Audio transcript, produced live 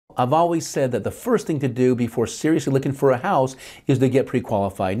I've always said that the first thing to do before seriously looking for a house is to get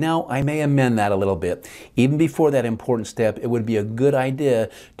pre-qualified. Now, I may amend that a little bit. Even before that important step, it would be a good idea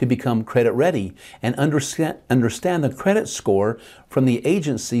to become credit ready and understand the credit score from the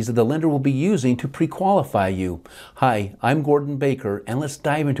agencies that the lender will be using to pre-qualify you. Hi, I'm Gordon Baker, and let's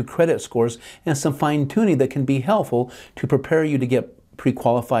dive into credit scores and some fine-tuning that can be helpful to prepare you to get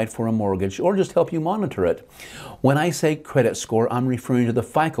pre-qualified for a mortgage or just help you monitor it. When I say credit score, I'm referring to the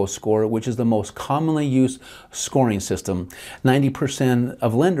FICO score, which is the most commonly used scoring system. 90%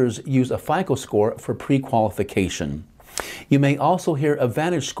 of lenders use a FICO score for pre-qualification. You may also hear a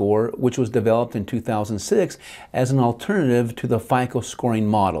Vantage score, which was developed in 2006 as an alternative to the FICO scoring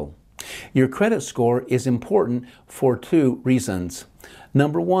model. Your credit score is important for two reasons.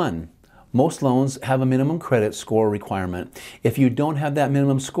 Number one, most loans have a minimum credit score requirement. If you don't have that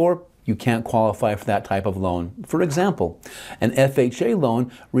minimum score, you can't qualify for that type of loan. For example, an FHA loan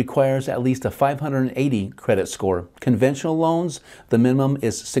requires at least a 580 credit score. Conventional loans, the minimum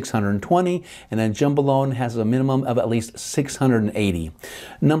is 620, and a jumbo loan has a minimum of at least 680.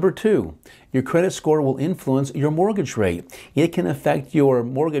 Number two, your credit score will influence your mortgage rate. It can affect your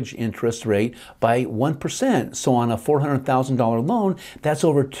mortgage interest rate by 1%. So on a $400,000 loan, that's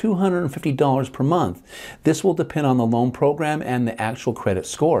over $250 per month. This will depend on the loan program and the actual credit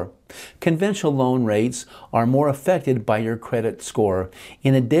score. Conventional loan rates are more affected by your credit score.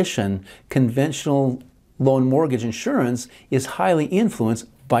 In addition, conventional loan mortgage insurance is highly influenced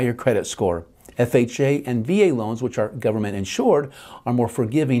by your credit score. FHA and VA loans, which are government insured, are more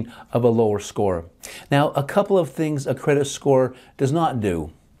forgiving of a lower score. Now, a couple of things a credit score does not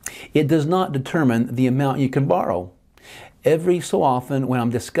do. It does not determine the amount you can borrow. Every so often, when I'm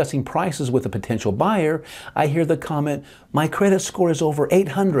discussing prices with a potential buyer, I hear the comment, "My credit score is over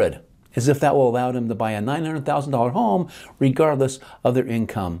 800. As if that will allow them to buy a $900,000 home regardless of their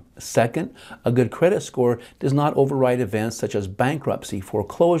income. Second, a good credit score does not override events such as bankruptcy,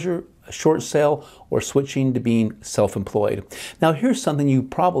 foreclosure, a short sale, or switching to being self-employed. Now here's something you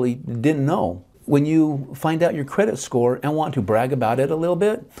probably didn't know. When you find out your credit score and want to brag about it a little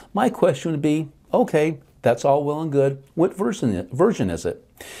bit, my question would be, okay, that's all well and good. What version is it?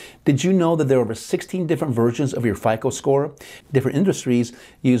 Did you know that there are over 16 different versions of your FICO score? Different industries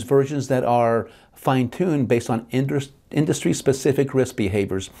use versions that are fine-tuned based on industry-specific risk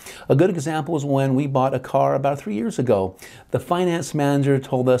behaviors. A good example is when we bought a car about 3 years ago. The finance manager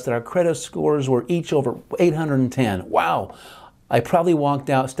told us that our credit scores were each over 810. Wow! I probably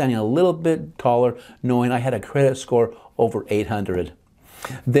walked out standing a little bit taller knowing I had a credit score over 800.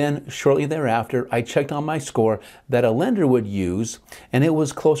 Then, shortly thereafter, I checked on my score that a lender would use, and it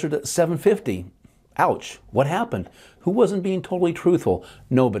was closer to 750. Ouch, what happened? Who wasn't being totally truthful?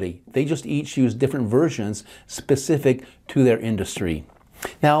 Nobody. They just each used different versions specific to their industry.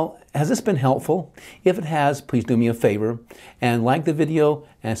 Now, has this been helpful? If it has, please do me a favor and like the video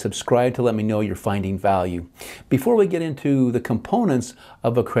and subscribe to let me know you're finding value. Before we get into the components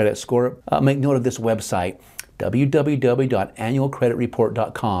of a credit score, make note of this website,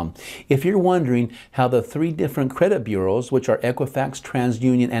 www.annualcreditreport.com. If you're wondering how the three different credit bureaus, which are Equifax,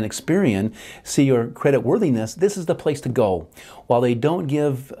 TransUnion, and Experian, see your credit worthiness, this is the place to go. While they don't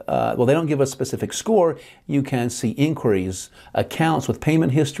give a specific score, you can see inquiries, accounts with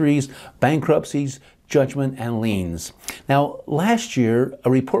payment histories, bankruptcies, judgment, and liens. Now, last year,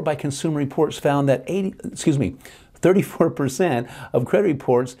 a report by Consumer Reports found that 34% of credit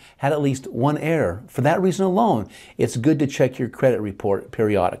reports had at least one error. For that reason alone, it's good to check your credit report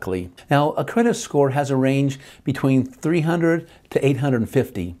periodically. Now, a credit score has a range between 300 to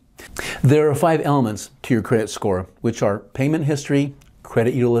 850. There are 5 elements to your credit score, which are payment history,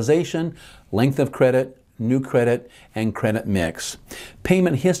 credit utilization, length of credit, new credit, and credit mix.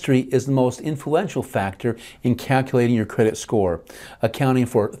 Payment history is the most influential factor in calculating your credit score, accounting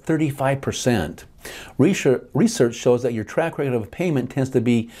for 35%. Research shows that your track record of payment tends to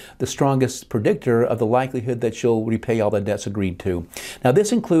be the strongest predictor of the likelihood that you'll repay all the debts agreed to. Now,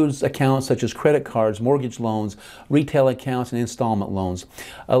 this includes accounts such as credit cards, mortgage loans, retail accounts, and installment loans.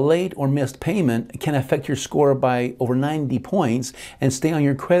 A late or missed payment can affect your score by over 90 points and stay on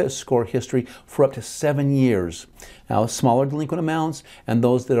your credit score history for up to 7 years. Now, smaller delinquent amounts and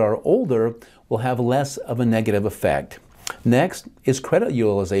those that are older will have less of a negative effect. Next is credit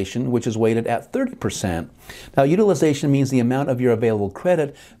utilization, which is weighted at 30%. Now, utilization means the amount of your available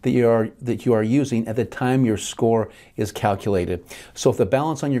credit that you are using at the time your score is calculated. So if the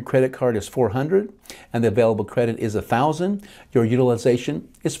balance on your credit card is $400 and the available credit is $1,000, your utilization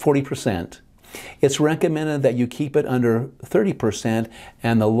is 40%. It's recommended that you keep it under 30%,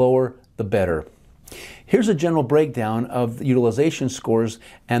 and the lower the better. Here's a general breakdown of the utilization scores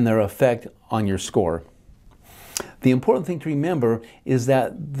and their effect on your score. The important thing to remember is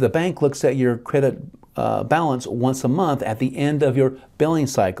that the bank looks at your credit balance once a month at the end of your billing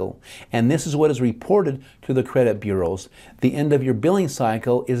cycle. And this is what is reported to the credit bureaus. The end of your billing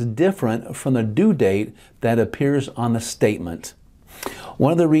cycle is different from the due date that appears on the statement.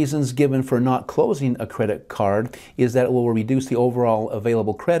 One of the reasons given for not closing a credit card is that it will reduce the overall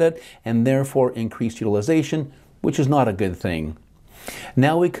available credit and therefore increase utilization, which is not a good thing.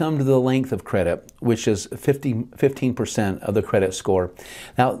 Now we come to the length of credit, which is 15% of the credit score.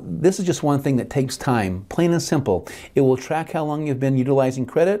 Now, this is just one thing that takes time, plain and simple. It will track how long you've been utilizing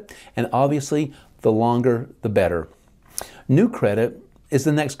credit, and obviously, the longer, the better. New credit is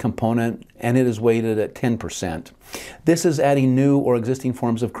the next component, and it is weighted at 10%. This is adding new or existing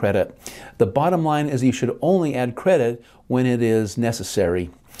forms of credit. The bottom line is you should only add credit when it is necessary.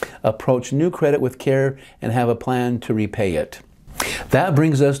 Approach new credit with care and have a plan to repay it. That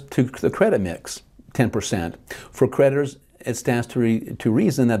brings us to the credit mix, 10%. For creditors, it stands to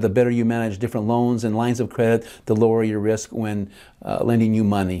reason that the better you manage different loans and lines of credit, the lower your risk when lending you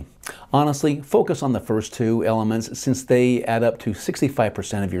money. Honestly, focus on the first two elements since they add up to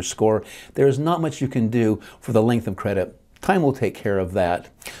 65% of your score. There is not much you can do for the length of credit. Time will take care of that.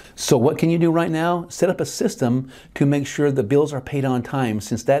 So what can you do right now? Set up a system to make sure the bills are paid on time,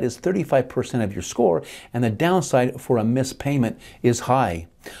 since that is 35% of your score and the downside for a missed payment is high.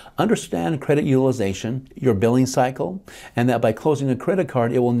 Understand credit utilization, your billing cycle, and that by closing a credit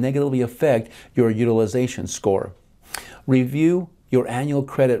card, it will negatively affect your utilization score. Review your annual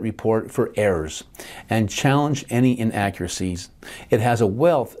credit report for errors and challenge any inaccuracies. It has a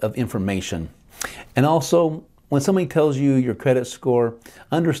wealth of information. And also, when somebody tells you your credit score,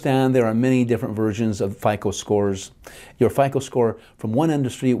 understand there are many different versions of FICO scores. Your FICO score from one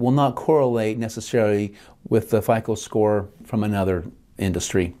industry will not correlate necessarily with the FICO score from another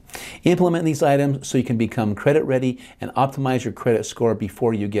industry. Implement these items so you can become credit ready and optimize your credit score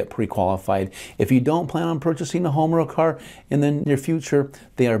before you get pre-qualified. If you don't plan on purchasing a home or a car in the near future,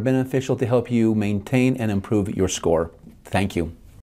 they are beneficial to help you maintain and improve your score. Thank you.